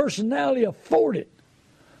 Can your personality afford it?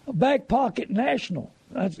 A back pocket national.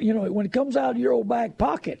 When it comes out of your old back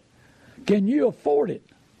pocket, can you afford it?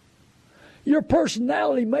 Your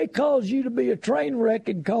personality may cause you to be a train wreck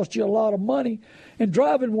and cost you a lot of money. And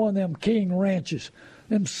driving one of them King Ranches,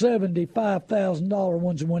 them $75,000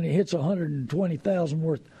 ones, and when it hits $120,000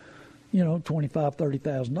 worth, $25,000,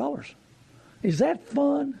 $30,000. Is that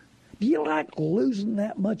fun? Do you like losing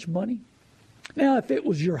that much money? Now, if it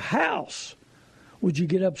was your house, would you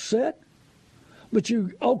get upset? But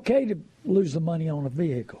you're okay to lose the money on a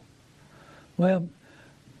vehicle. Well,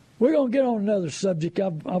 we're going to get on another subject.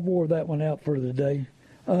 I've wore that one out for the day.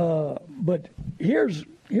 But here's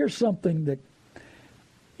something that,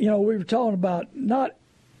 we were talking about. Not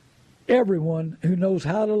everyone who knows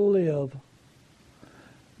how to live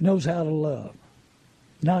knows how to love.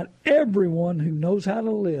 Not everyone who knows how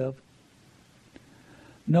to live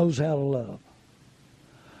knows how to love.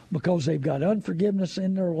 Because they've got unforgiveness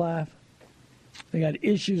in their life. They got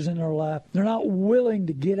issues in their life. They're not willing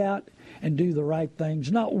to get out and do the right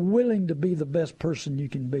things. Not willing to be the best person you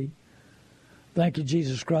can be. Thank you,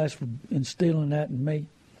 Jesus Christ, for instilling that in me.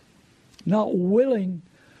 Not willing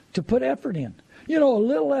to put effort in. A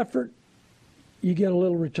little effort, you get a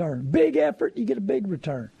little return. Big effort, you get a big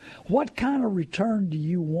return. What kind of return do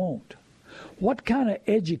you want? What kind of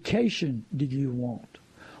education do you want?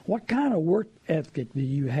 What kind of work ethic do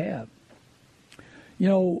you have?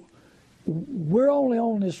 We're only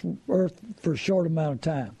on this earth for a short amount of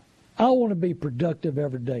time. I want to be productive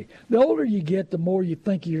every day. The older you get, the more you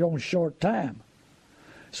think you're on short time.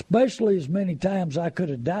 Especially as many times I could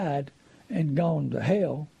have died and gone to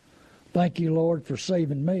hell. Thank you, Lord, for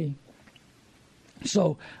saving me.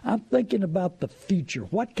 So I'm thinking about the future.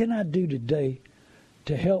 What can I do today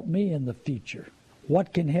to help me in the future?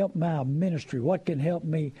 What can help my ministry? What can help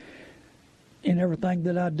me in everything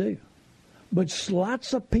that I do? But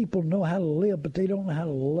lots of people know how to live, but they don't know how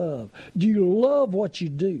to love. Do you love what you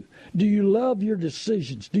do? Do you love your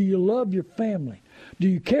decisions? Do you love your family? Do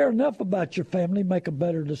you care enough about your family to make a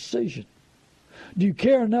better decision? Do you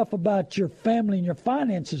care enough about your family and your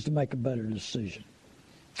finances to make a better decision?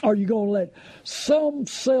 Are you going to let some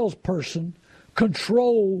salesperson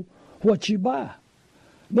control what you buy?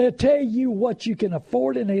 They'll tell you what you can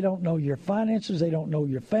afford, and they don't know your finances. They don't know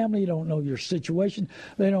your family. They don't know your situation.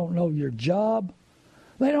 They don't know your job.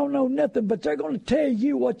 They don't know nothing, but they're going to tell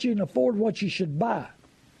you what you can afford, what you should buy.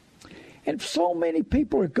 And so many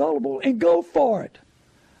people are gullible and go for it.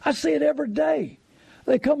 I see it every day.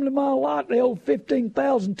 They come to my lot, they owe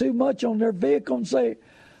 $15,000 too much on their vehicle and say,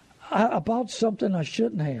 I bought something I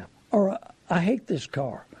shouldn't have, or I hate this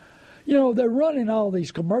car. They're running all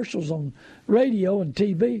these commercials on radio and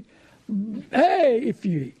TV. Hey, if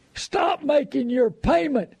you stop making your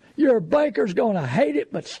payment, your banker's going to hate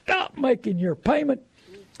it, but stop making your payment.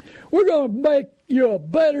 We're going to make you a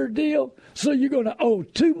better deal, so you're going to owe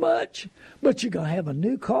too much, but you're going to have a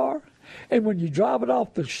new car. And when you drive it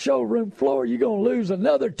off the showroom floor, you're going to lose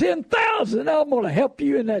another $10,000. I'm going to help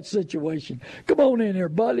you in that situation. Come on in here,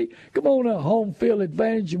 buddy. Come on to Home Field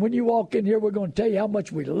Advantage. And when you walk in here, we're going to tell you how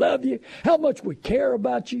much we love you, how much we care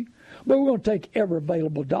about you. But we're going to take every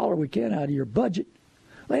available dollar we can out of your budget.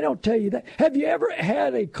 They don't tell you that. Have you ever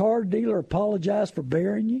had a car dealer apologize for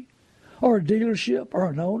burying you? Or a dealership or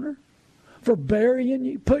an owner? For burying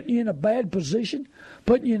you, putting you in a bad position,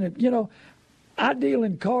 putting you in a, I deal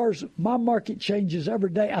in cars. My market changes every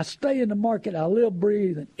day. I stay in the market. I live,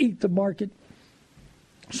 breathe, and eat the market.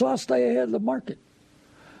 So I stay ahead of the market.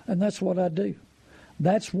 And that's what I do.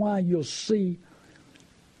 That's why you'll see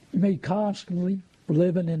me constantly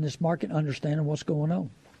living in this market, understanding what's going on.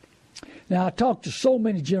 Now, I talk to so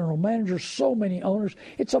many general managers, so many owners.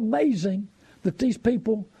 It's amazing that these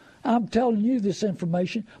people, I'm telling you this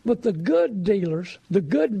information, but the good dealers, the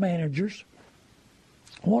good managers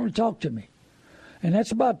want to talk to me. And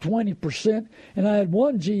that's about 20%. And I had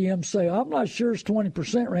one GM say, I'm not sure it's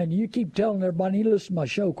 20%, Randy. You keep telling everybody, he listens to my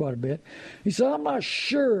show quite a bit. He said, I'm not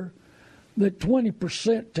sure that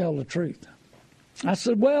 20% tell the truth. I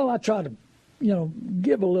said, well, I try to,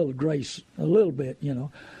 give a little grace, a little bit,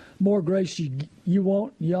 More grace you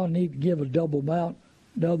want, y'all need to give a double amount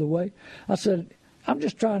the other way. I said, I'm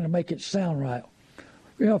just trying to make it sound right.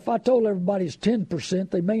 If I told everybody it's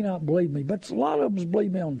 10%, they may not believe me, but a lot of them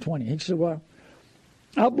believe me on 20. He said, well,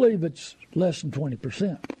 I believe it's less than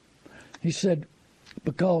 20%. He said,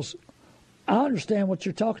 because I understand what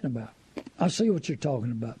you're talking about. I see what you're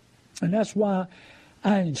talking about. And that's why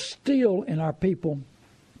I instill in our people,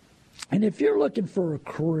 and if you're looking for a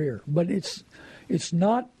career, but it's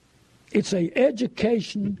not, it's a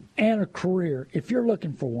education and a career. If you're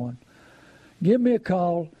looking for one, give me a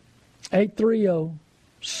call,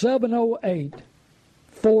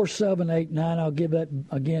 830-708-4789. I'll give that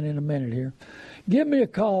again in a minute here. Give me a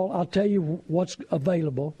call. I'll tell you what's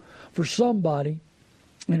available for somebody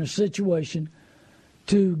in a situation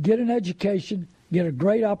to get an education, get a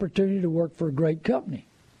great opportunity to work for a great company.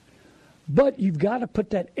 But you've got to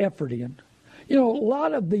put that effort in. A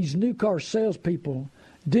lot of these new car salespeople,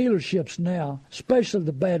 dealerships now, especially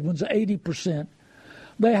the bad ones, 80%,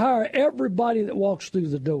 they hire everybody that walks through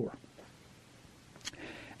the door.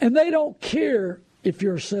 And they don't care if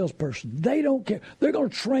you're a salesperson. They don't care. They're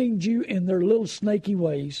going to train you in their little snaky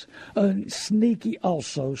ways, sneaky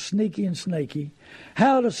and snaky,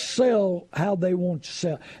 how to sell how they want to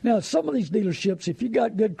sell. Now, some of these dealerships, if you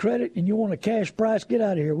got good credit and you want a cash price, get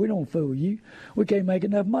out of here. We don't fool you. We can't make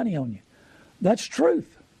enough money on you. That's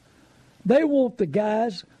truth. They want the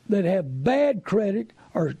guys that have bad credit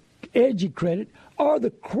or edgy credit, or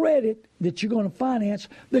the credit that you're going to finance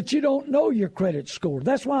that you don't know your credit score.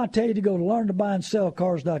 That's why I tell you to go to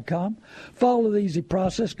learntobuyandSellCars.com. Follow the easy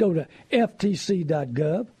process. Go to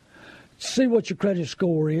ftc.gov. See what your credit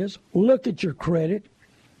score is. Look at your credit.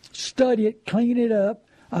 Study it. Clean it up.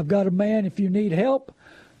 I've got a man, if you need help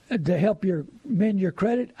to help mend your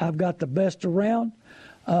credit, I've got the best around.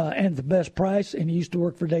 And the best price, and he used to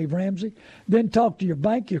work for Dave Ramsey. Then talk to your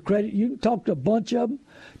bank, your credit. You can talk to a bunch of them.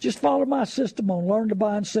 Just follow my system on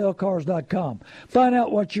learntobuyandSellCars.com. Find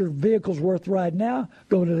out what your vehicle's worth right now.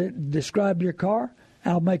 Go to describe your car.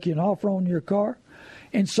 I'll make you an offer on your car.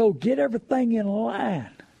 And so get everything in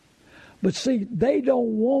line. But see, they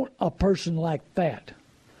don't want a person like that.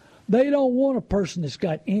 They don't want a person that's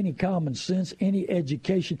got any common sense, any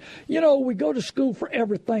education. We go to school for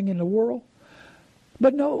everything in the world.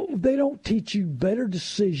 But no, they don't teach you better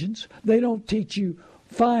decisions. They don't teach you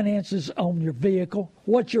finances on your vehicle,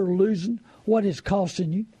 what you're losing, what it's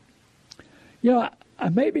costing you.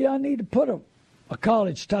 Maybe I need to put a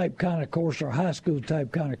college-type kind of course or a high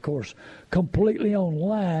school-type kind of course completely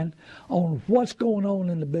online on what's going on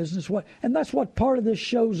in the business. And that's what part of this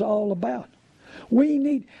show's all about.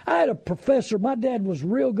 I had a professor. My dad was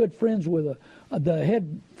real good friends with the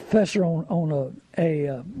head professor on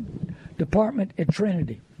a department at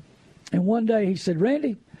Trinity. And one day he said,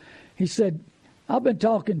 Randy, he said, I've been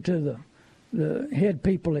talking to the head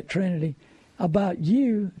people at Trinity about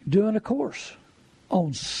you doing a course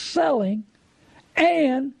on selling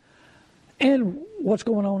and what's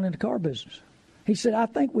going on in the car business. He said, I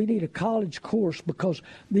think we need a college course because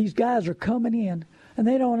these guys are coming in and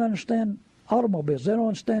they don't understand automobiles. They don't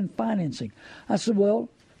understand financing. I said, well,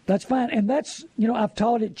 that's fine. And that's, I've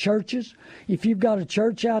taught at churches. If you've got a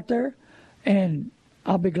church out there, and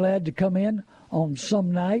I'll be glad to come in on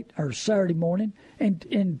some night or Saturday morning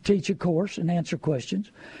and teach a course and answer questions.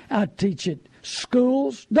 I teach at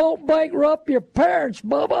schools. Don't bankrupt your parents,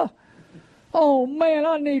 Bubba. Oh, man,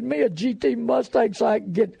 I need me a GT Mustang so I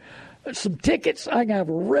can get some tickets. I can have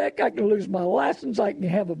a wreck. I can lose my license. I can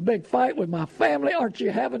have a big fight with my family. Aren't you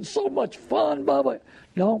having so much fun, Bubba?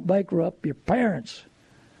 Don't bankrupt your parents.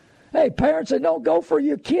 Hey, parents, that don't go for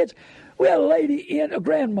your kids. We had a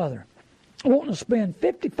grandmother, wanting to spend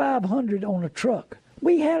 $5,500 on a truck.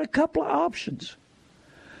 We had a couple of options.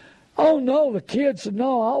 Oh, no, the kid said,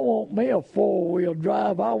 no, I want me a four-wheel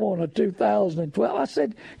drive. I want a 2012. I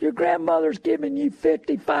said, your grandmother's giving you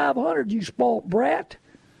 $5,500, you spoilt brat.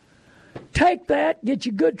 Take that, get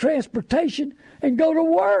you good transportation, and go to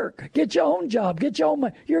work. Get your own job, get your own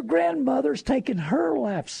money. Your grandmother's taking her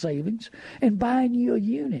life savings and buying you a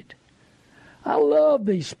unit. I love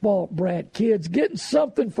these spoilt brat kids getting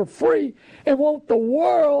something for free and want the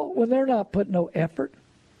world when they're not putting no effort,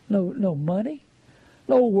 no money,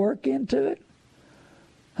 no work into it.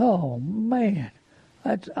 Oh, man,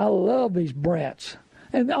 I love these brats.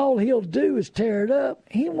 And all he'll do is tear it up.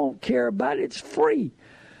 He won't care about it. It's free.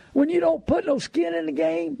 When you don't put no skin in the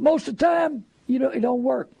game, most of the time, it don't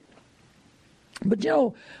work. But,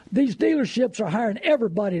 these dealerships are hiring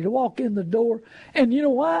everybody to walk in the door. And you know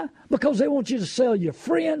why? Because they want you to sell your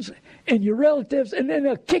friends and your relatives, and then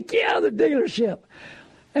they'll kick you out of the dealership.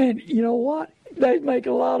 And you know what? They make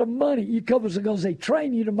a lot of money. Because they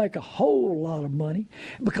train you to make a whole lot of money.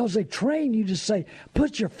 Because they train you to say,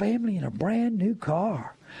 put your family in a brand new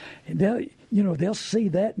car. And they'll see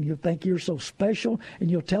that, and you'll think you're so special, and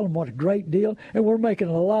you'll tell them what a great deal, and we're making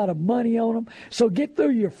a lot of money on them. So get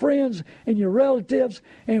through your friends and your relatives,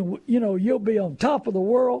 and, you'll be on top of the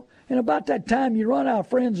world. And about that time, you run out of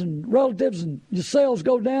friends and relatives, and your sales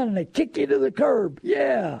go down, and they kick you to the curb.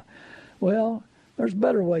 Yeah. Well, there's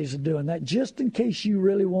better ways of doing that. Just in case you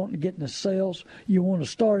really want to get in the sales, you want to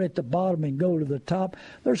start at the bottom and go to the top,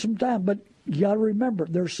 there's some time. But you got to remember,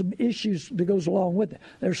 there's some issues that goes along with it.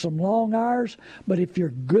 There's some long hours, but if you're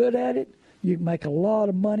good at it, you can make a lot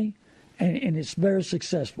of money, and it's very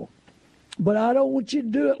successful. But I don't want you to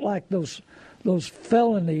do it like those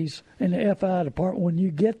felonies in the FI department when you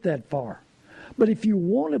get that far. But if you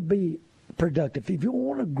want to be productive, if you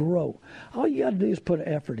want to grow, all you got to do is put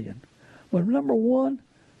effort in. But number one,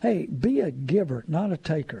 hey, be a giver, not a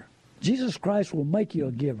taker. Jesus Christ will make you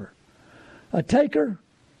a giver. A taker,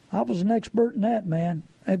 I was an expert in that, man.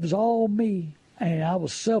 It was all me, and I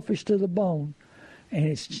was selfish to the bone.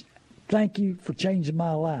 And thank you for changing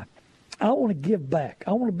my life. I want to give back.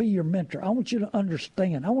 I want to be your mentor. I want you to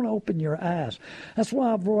understand. I want to open your eyes. That's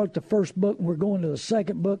why I've wrote the first book, and we're going to the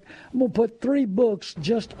second book. I'm going to put 3 books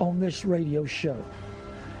just on this radio show.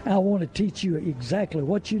 I want to teach you exactly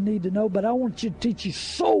what you need to know, but I want you to teach you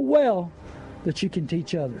so well that you can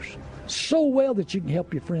teach others. So well that you can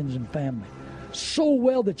help your friends and family. So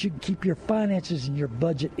well that you can keep your finances and your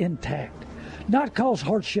budget intact. Not cause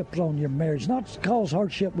hardships on your marriage, not cause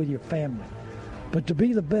hardship with your family, but to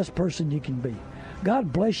be the best person you can be.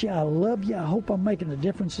 God bless you. I love you. I hope I'm making a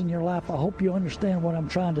difference in your life. I hope you understand what I'm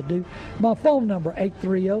trying to do. My phone number,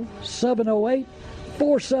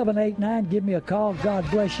 830-708-4789. Give me a call. God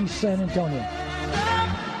bless you, San Antonio.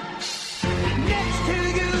 Next to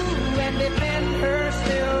you and defend her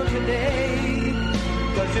still today.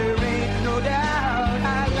 'Cause there ain't no doubt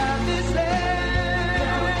I love this land.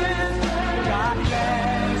 God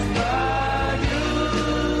bless the USA.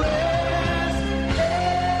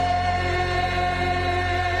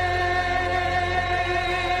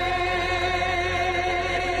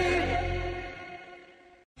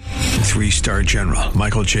 3-star General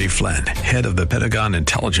Michael J. Flynn, head of the Pentagon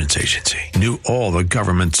Intelligence Agency, knew all the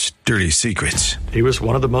government's dirty secrets. He was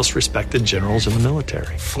one of the most respected generals in the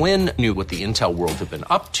military. Flynn knew what the intel world had been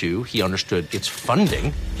up to. He understood its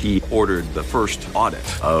funding. He ordered the first audit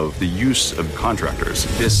of the use of contractors.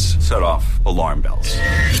 This set off alarm bells.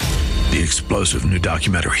 The explosive new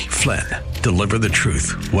documentary, Flynn, Deliver the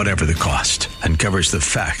Truth, Whatever the Cost, uncovers the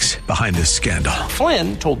facts behind this scandal.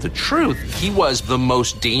 Flynn told the truth. He was the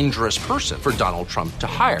most dangerous person for Donald Trump to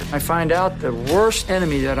hire. I find out the worst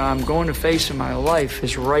enemy that I'm going to face in my life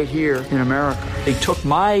is right here in America. They took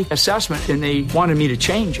my assessment and they wanted me to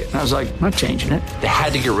change it. And I was like, I'm not changing it. They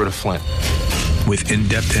had to get rid of Flynn. With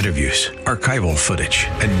in-depth interviews, archival footage,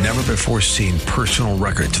 and never-before-seen personal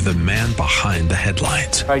records of the man behind the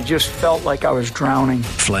headlines. I just felt like I was drowning.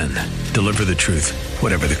 Flynn, Deliver the Truth,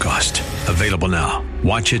 Whatever the Cost. Available now.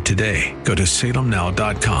 Watch it today. Go to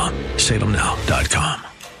salemnow.com. salemnow.com.